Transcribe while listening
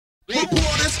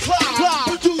Reporters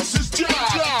climb, producers job.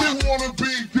 They wanna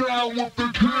be down with the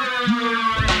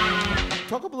gang.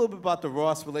 Talk up a little bit about the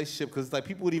Ross relationship, because like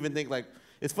people would even think like,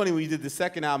 it's funny when you did the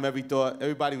second album,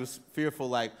 everybody was fearful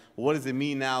like, well, what does it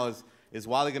mean now? Is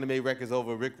Wale gonna make records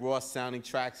over Rick Ross sounding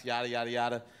tracks, yada, yada,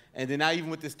 yada. And then now even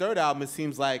with this third album, it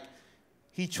seems like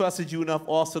he trusted you enough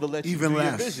also to let you do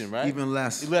your vision, right? Even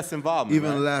less. Less involvement,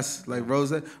 Even right? less. Like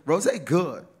Rose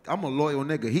good. I'm a loyal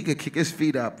nigga. He could kick his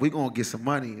feet up. We gonna get some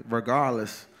money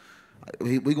regardless.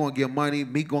 We gonna get money.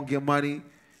 Me gonna get money.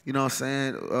 You know what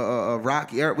I'm saying?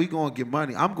 Rocky, Eric, we gonna get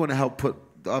money. I'm gonna help put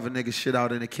the other nigga shit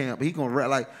out in the camp. He gonna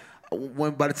like,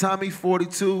 by the time he's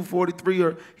 42, 43,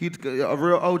 or he a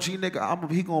real OG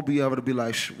nigga, he gonna be able to be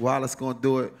like, Wallace gonna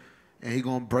do it. And he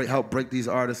gonna help break these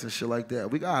artists and shit like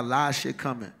that. We got a lot of shit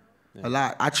coming. Yeah. A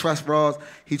lot. I trust Ross.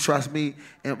 He trusts me.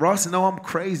 And Ross know I'm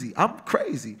crazy. I'm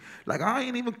crazy. Like, I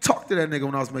ain't even talked to that nigga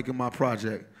when I was making my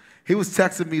project. He was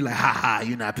texting me like, ha,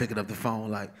 you're not picking up the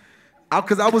phone. Like,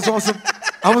 because I was on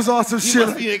some shit. You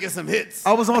must be making some hits.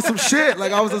 I was on some shit.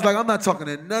 Like, I was just like, I'm not talking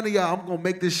to none of y'all. I'm gonna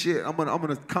make this shit. I'm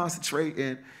gonna concentrate,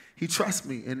 and he trusts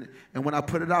me. And when I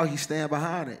put it out, he stand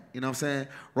behind it. You know what I'm saying?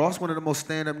 Ross one of the most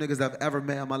stand-up niggas I've ever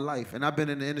met in my life. And I've been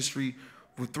in the industry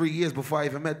for 3 years before I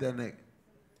even met that nigga.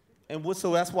 And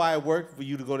so that's why it worked for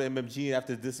you to go to MMG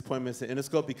after the disappointments at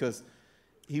Interscope, because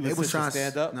he was trying to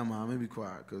stand up? No, man, let me be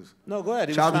quiet. No, go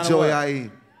ahead. Shout out to Joey I.E.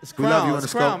 We love you,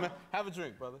 Interscope. Man. Have a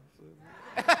drink, brother.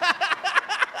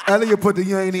 Elliott put the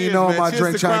you ain't even know in my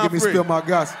drink trying to get me free. spill my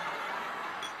guts.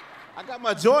 I got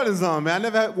my Jordans on, man. I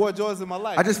never wore Jordans in my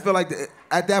life. I just feel like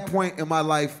at that point in my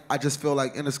life, I just feel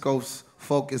like Interscope's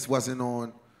focus wasn't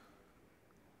on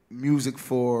music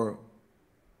for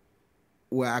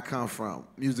where I come from,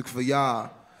 music for y'all.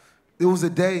 There was a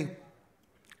day,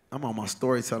 I'm on my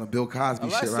storytelling, Bill Cosby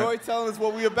shit, right? Storytelling is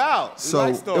what we about.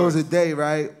 So there was a day,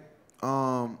 right?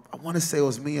 I want to say it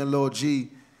was me and Lil G.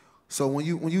 So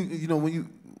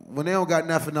when they don't got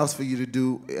nothing else for you to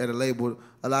do at a label,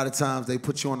 a lot of times they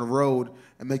put you on the road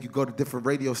and make you go to different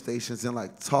radio stations and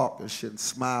like talk and shit and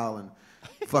smile and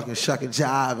fucking shuck and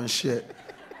jive and shit,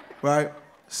 right?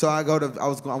 So I went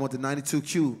to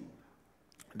 92Q.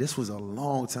 This was a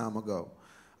long time ago.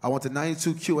 I went to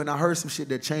 92Q and I heard some shit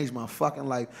that changed my fucking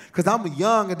life. Cause I'm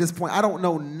young at this point. I don't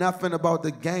know nothing about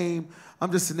the game.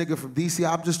 I'm just a nigga from DC.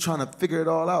 I'm just trying to figure it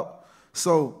all out.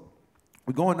 So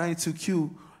we go on 92Q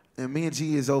and me and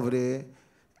G is over there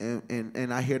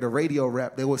and I hear the radio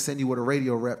rep. They will send you with a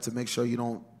radio rep to make sure you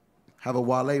don't have a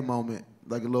Wale moment,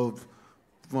 like a little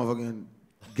motherfucking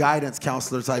guidance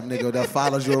counselor type nigga that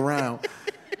follows you around.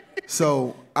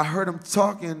 So I heard him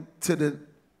talking to the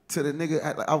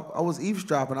nigga. I was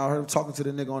eavesdropping. I heard him talking to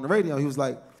the nigga on the radio. He was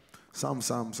like, some.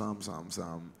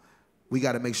 We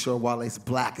got to make sure Wale's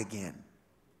black again.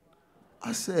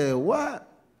 I said, what?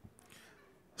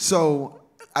 So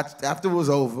after it was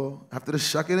over, after the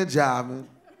shucking and jiving,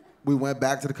 we went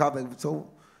back to the car. So,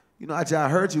 I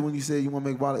heard you when you said you want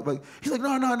to make Wale. But he's like,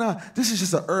 no. This is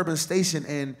just an urban station,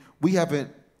 and the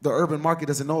urban market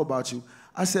doesn't know about you.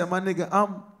 I said, my nigga,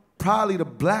 I'm probably the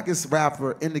blackest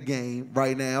rapper in the game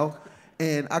right now,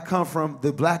 and I come from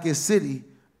the blackest city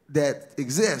that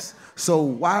exists. So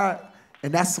why?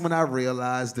 And that's when I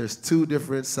realized there's two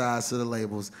different sides to the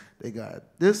labels. They got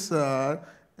this side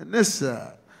and this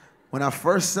side. When I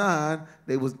first signed,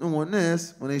 they was doing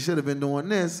this when they should have been doing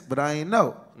this, but I ain't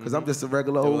know, because I'm just a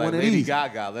regular old one of these. Lady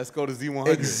Gaga, let's go to Z100.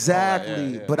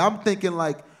 Exactly. Yeah. But I'm thinking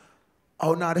like,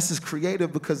 oh no, this is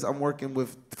creative because I'm working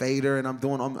with Fader and I'm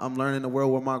learning the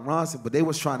world with Mark Ronson. But they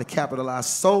was trying to capitalize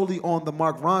solely on the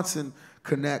Mark Ronson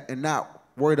connect and not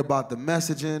worried about the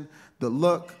messaging, the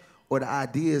look, or the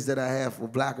ideas that I have for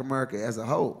Black America as a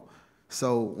whole.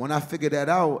 So when I figured that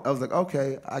out, I was like,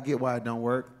 okay, I get why it don't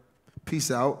work. Peace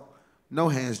out. No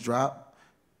hands drop.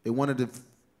 They wanted to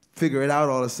figure it out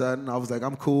all of a sudden. I was like,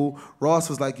 I'm cool. Ross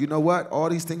was like, you know what? All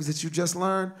these things that you just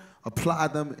learned, apply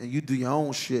them and you do your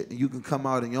own shit. And you can come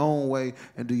out in your own way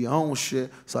and do your own shit.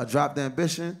 So I dropped the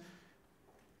ambition,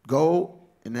 go,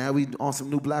 and now we on some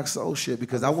new Black Soul shit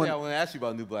because I want to ask you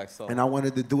about new Black Soul. And I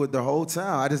wanted to do it the whole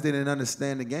time. I just didn't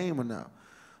understand the game enough.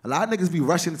 A lot of niggas be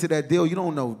rushing into that deal. You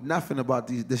don't know nothing about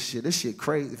this shit. This shit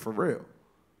crazy for real.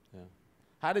 Yeah.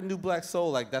 How did new Black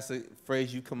Soul, like that's a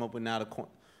phrase you come up with now to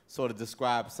sort of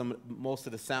describe most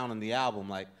of the sound on the album.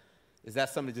 Like, is that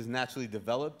something that just naturally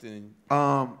developed? And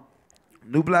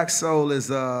New Black Soul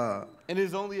is and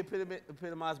it's only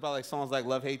epitomized by like songs like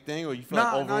Love Hate Thing, or you feel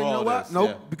like overall? You know what? Nope.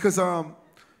 Yeah. Because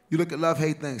you look at Love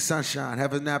Hate Thing, Sunshine,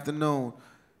 Heaven Afternoon.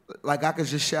 Like I could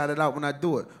just shout it out when I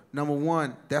do it. Number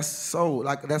one, that's soul.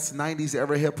 Like that's 90s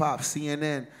era hip hop,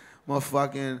 CNN,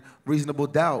 motherfucking Reasonable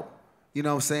Doubt. You know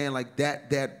what I'm saying? Like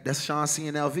that's Sean C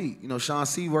and LV. You know, Sean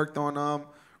C worked on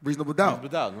Reasonable Doubt. Reasonable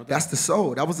Doubt, no doubt. That's the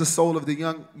soul. That was the soul of the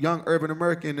young urban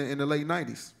American in the late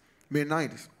 90s, mid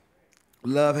 90s.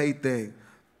 Love, hate thing.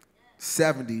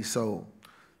 70s soul.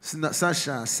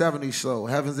 Sunshine, 70s soul.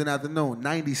 Heavens and Afternoon,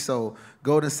 90s soul.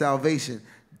 Golden Salvation,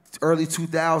 early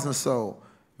 2000s soul.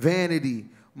 Vanity,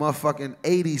 motherfucking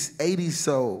 80s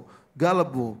soul.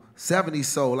 Gullible, 70s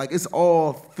soul. Like, it's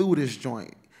all through this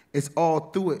joint. It's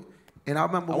all through it. And I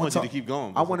remember I want you to keep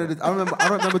going. I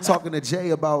remember talking to Jay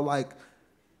about, like,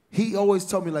 he always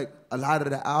told me, like, a lot of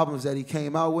the albums that he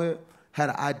came out with had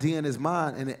an idea in his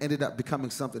mind and it ended up becoming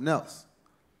something else.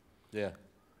 Yeah.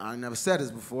 I never said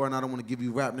this before, and I don't want to give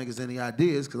you rap niggas any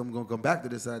ideas because I'm going to come back to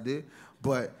this idea.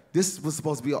 But this was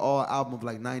supposed to be an all album of,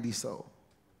 like, 90s soul.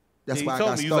 That's why I got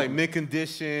told me, stuck. you was like mid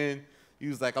condition. You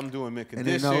was like, I'm doing mid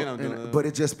condition. But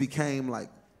it just became like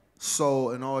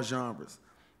soul in all genres.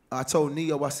 I told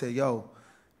Neo, I said, yo,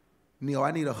 Neo,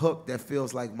 I need a hook that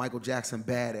feels like Michael Jackson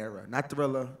bad era. Not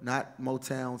Thriller, not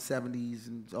Motown 70s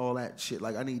and all that shit.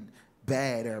 Like, I need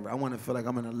bad era. I want to feel like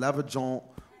I'm in a leather joint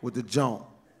with the joint.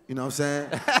 You know what I'm saying?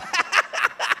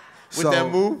 With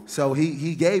that move? So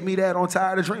he gave me that on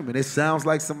Tired of Dreaming. It sounds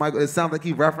like it sounds like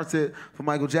he referenced it for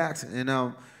Michael Jackson.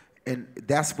 And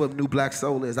that's what New Black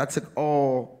Soul is. I took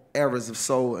all eras of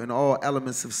soul and all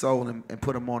elements of soul and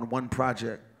put them on one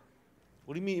project.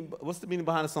 What do you mean? What's the meaning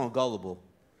behind the song Gullible?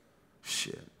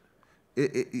 Shit.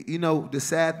 You know, the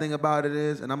sad thing about it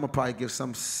is, and I'm going to probably give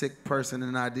some sick person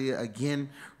an idea again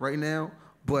right now,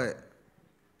 but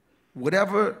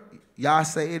whatever y'all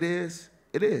say it is,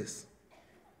 it is.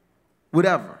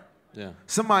 Whatever. Yeah.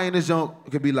 Somebody in this joint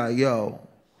could be like, yo,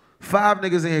 5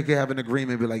 niggas in here could have an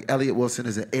agreement and be like, Elliott Wilson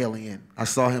is an alien. I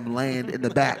saw him land in the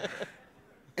back.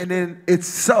 And then it's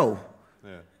so.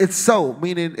 Yeah. It's so,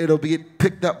 meaning it'll get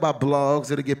picked up by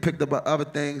blogs, it'll get picked up by other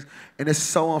things, and it's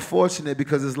so unfortunate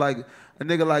because it's like a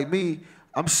nigga like me,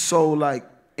 I'm so like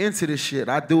into this shit.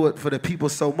 I do it for the people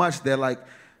so much that like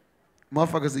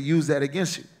motherfuckers will use that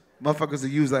against you. Motherfuckers will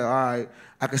use like, all right,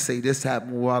 I can say this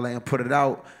happened with Wale and put it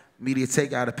out, media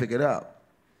takeout to pick it up.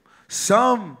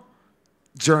 Some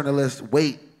journalists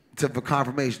wait for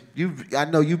confirmation. I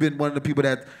know you've been one of the people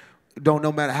that don't,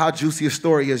 no matter how juicy a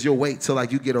story is, you'll wait till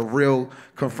like you get a real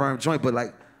confirmed joint. But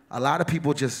like a lot of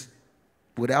people just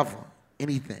whatever,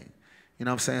 anything. You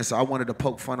know what I'm saying? So I wanted to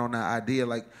poke fun on that idea,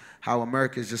 like how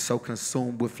America is just so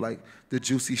consumed with like the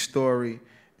juicy story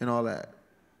and all that.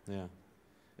 Yeah.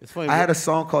 It's funny. I had a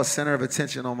song called Center of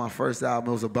Attention on my first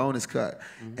album. It was a bonus cut.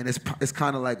 And it's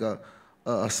kind of like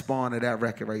a spawn of that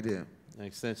record right there. An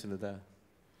extension of that.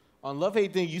 On Love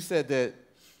Hate Thing, you said that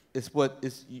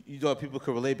you thought people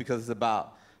could relate because it's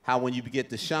about how when you get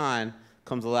to shine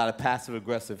comes a lot of passive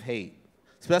aggressive hate,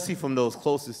 especially from those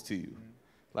closest to you.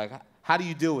 Like, how do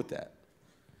you deal with that?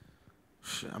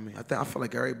 I mean, I feel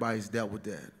like everybody's dealt with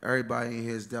that. Everybody in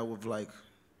here has dealt with like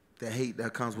the hate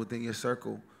that comes within your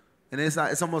circle. And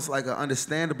it's almost like an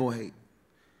understandable hate.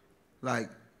 Like,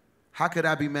 how could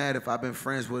I be mad if I've been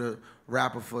friends with a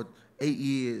rapper for 8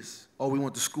 years, or we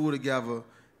went to school together,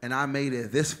 and I made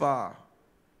it this far,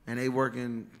 and they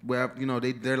working where, you know,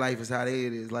 their life is how it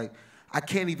is. Like, I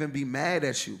can't even be mad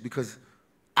at you because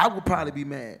I would probably be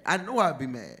mad. I know I'd be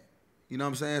mad. You know what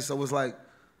I'm saying? So it's like,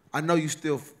 I know you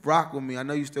still rock with me. I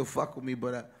know you still fuck with me,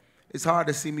 but it's hard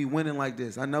to see me winning like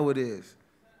this. I know it is.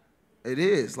 It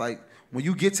is. Like, when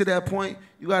you get to that point,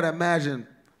 you got to imagine,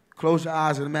 close your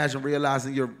eyes and imagine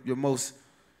realizing your most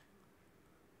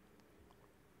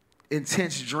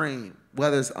intense dream,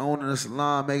 whether it's owning a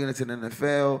salon, making it to the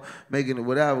NFL, making it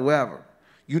whatever.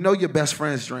 You know your best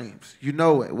friend's dreams. You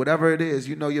know it. Whatever it is,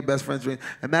 you know your best friend's dream.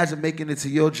 Imagine making it to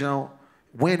your joint,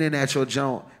 winning at your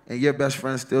joint, and your best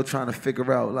friend's still trying to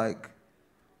figure out, like,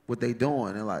 what they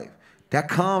doing in life. That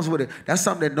comes with it. That's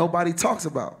something that nobody talks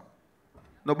about.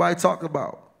 Nobody talks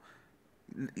about.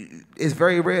 It's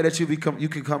very rare that you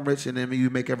can come rich and then you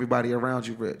make everybody around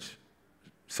you rich.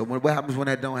 So what happens when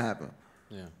that don't happen?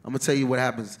 Yeah. I'm gonna tell you what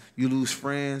happens. You lose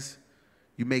friends,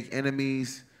 you make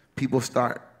enemies, people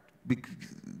start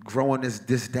growing this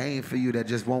disdain for you that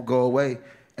just won't go away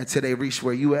until they reach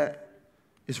where you at.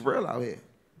 It's real out here.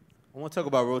 I want to talk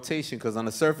about rotation because on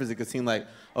the surface it could seem like,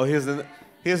 oh, here's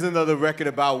another record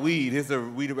about weed. Here's a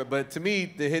weed, but to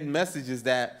me the hidden message is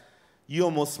that you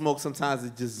almost smoke sometimes to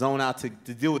just zone out to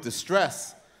deal with the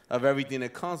stress of everything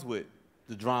that comes with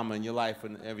the drama in your life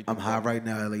and everything. I'm high right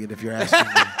now, Elliott, if you're asking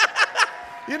me.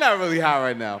 You're not really high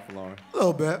right now, Lauren. A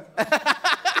little bit.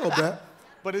 A little bit.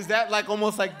 But is that like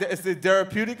almost like, is it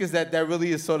therapeutic? Is that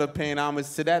really is sort of paying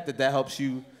homage to that helps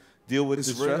you deal with the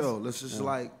stress? It's real. It's just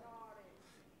like,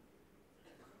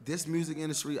 this music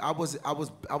industry, I was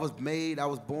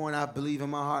born, I believe in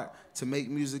my heart, to make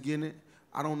music in it.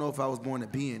 I don't know if I was born to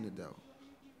be in it though.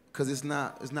 Cause it's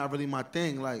not really my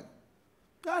thing. Like,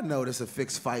 I know there's a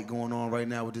fixed fight going on right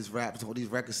now with this rap, with these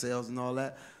record sales and all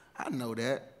that. I know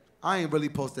that. I ain't really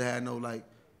supposed to have no like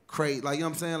crate, like, you know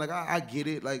what I'm saying? Like, I get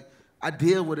it. Like, I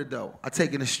deal with it though. I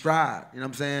take it in stride, you know what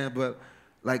I'm saying? But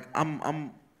like,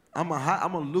 I'm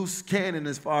a loose cannon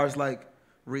as far as like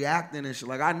reacting and shit.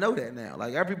 Like, I know that now.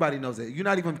 Like, everybody knows that. You're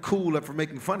not even cool for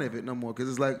making fun of it no more, cause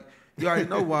it's like, you already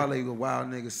know Wale a wild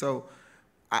nigga. So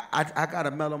I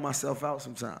gotta mellow myself out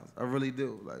sometimes. I really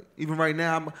do. Like, even right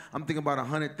now, I'm thinking about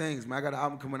 100 things, man. I got an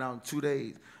album coming out in 2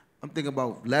 days. I'm thinking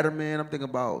about Letterman. I'm thinking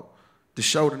about the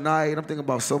show tonight. I'm thinking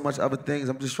about so much other things.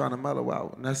 I'm just trying to mellow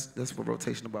out, and that's what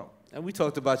rotation about. And we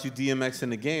talked about you DMX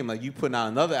in the game. Like, you putting out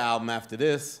another album after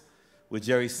this with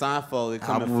Jerry Seinfeld. It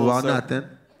coming full About circle.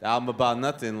 Nothing. The album about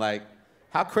nothing. Like,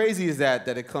 how crazy is that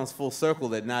it comes full circle,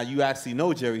 that now you actually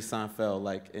know Jerry Seinfeld,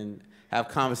 like, and have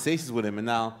conversations with him, and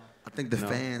now. I think the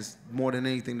fans, more than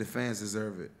anything, the fans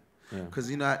deserve it. Yeah.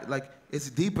 Cause, you know, like, it's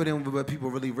deeper than what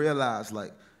people really realize.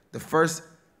 Like, the first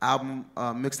album,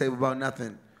 mixtape about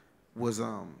nothing, was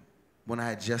when I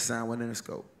had just signed with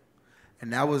Interscope,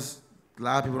 and that was, a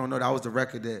lot of people don't know, that was the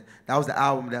record that was the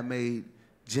album that made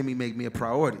Jimmy make me a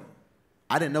priority.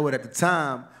 I didn't know it at the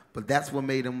time, but that's what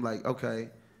made him like, okay,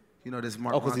 you know, this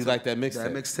Mark. Oh, because he liked that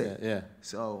mixtape. That mixtape. Yeah.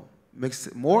 So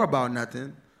More About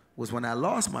Nothing was when I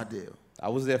lost my deal. I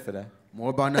was there for that.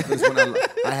 More About Nothing is when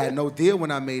I had no deal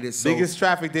when I made it. So biggest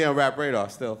traffic day on Rap Radar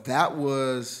still. that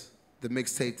was the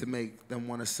mixtape to make them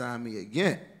want to sign me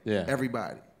again. Yeah.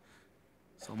 Everybody.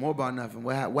 So More About Nothing.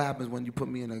 What happens when you put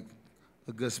me in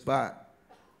a good spot?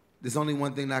 There's only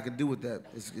one thing that I can do with that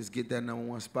is get that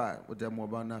 #1 spot with that More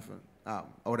About Nothing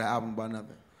album, or that album about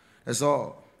nothing. That's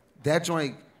all. That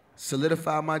joint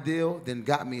solidified my deal, then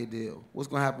got me a deal. What's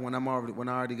gonna happen when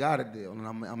I already got a deal and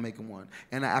I'm making one,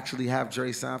 and I actually have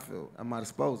Jerry Seinfeld at my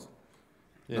disposal,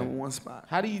 #1 spot.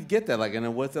 How do you get that? Like, and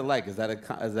then what's it like? Does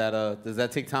that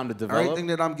take time to develop? Everything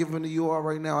that I'm giving to you all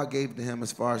right now, I gave to him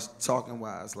as far as talking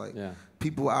wise. Like,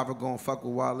 people either gonna fuck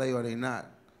with Wale or they not.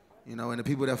 You know, and the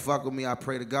people that fuck with me, I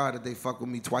pray to God that they fuck with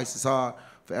me twice as hard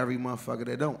for every motherfucker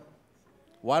that don't.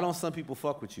 Why don't some people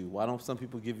fuck with you? Why don't some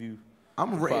people give you?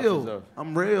 I'm real.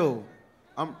 I'm real.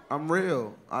 I'm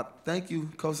real. I thank you,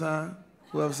 cosign.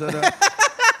 Whoever said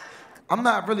that. I'm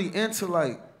not really into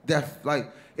like that.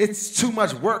 Like, it's too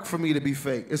much work for me to be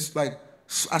fake. It's like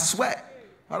I sweat.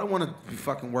 I don't want to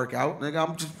fucking work out, nigga.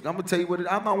 I'm gonna tell you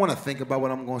what I don't want to think about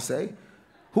what I'm gonna say.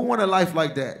 Who want a life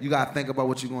like that? You gotta think about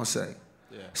what you're gonna say.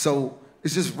 Yeah. So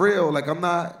it's just real. Like, I'm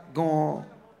not gonna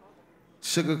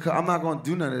sugarcoat. I'm not gonna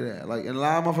do none of that. Like, and a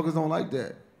lot of motherfuckers don't like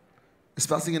that.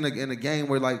 Especially in a game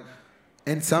where, like,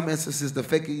 in some instances, the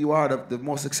faker you are, the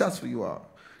more successful you are.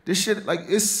 This shit, like,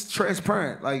 it's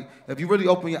transparent. Like, if you really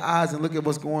open your eyes and look at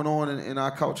what's going on in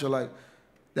our culture, like,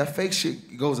 that fake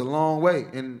shit goes a long way.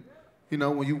 And, you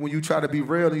know, when you try to be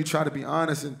real and you try to be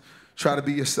honest and try to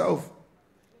be yourself,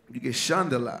 you get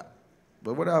shunned a lot.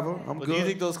 But whatever, I'm good. Do you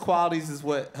think those qualities is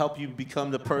what help you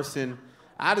become the person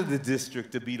out of the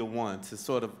district to be the one to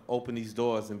sort of open these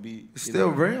doors and be? It's still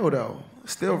real though.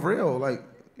 Still real. Like,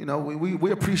 you know,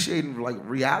 we appreciating like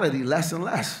reality less and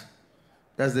less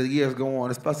as the years go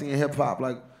on, especially in hip hop.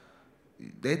 Like,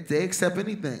 they accept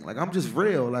anything. Like, I'm just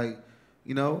real. Like,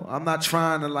 you know, I'm not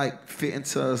trying to like fit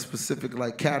into a specific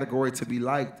like category to be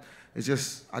liked. It's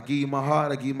just, I give you my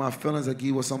heart, I give you my feelings, I give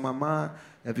you what's on my mind.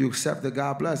 If you accept it,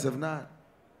 God bless. If not,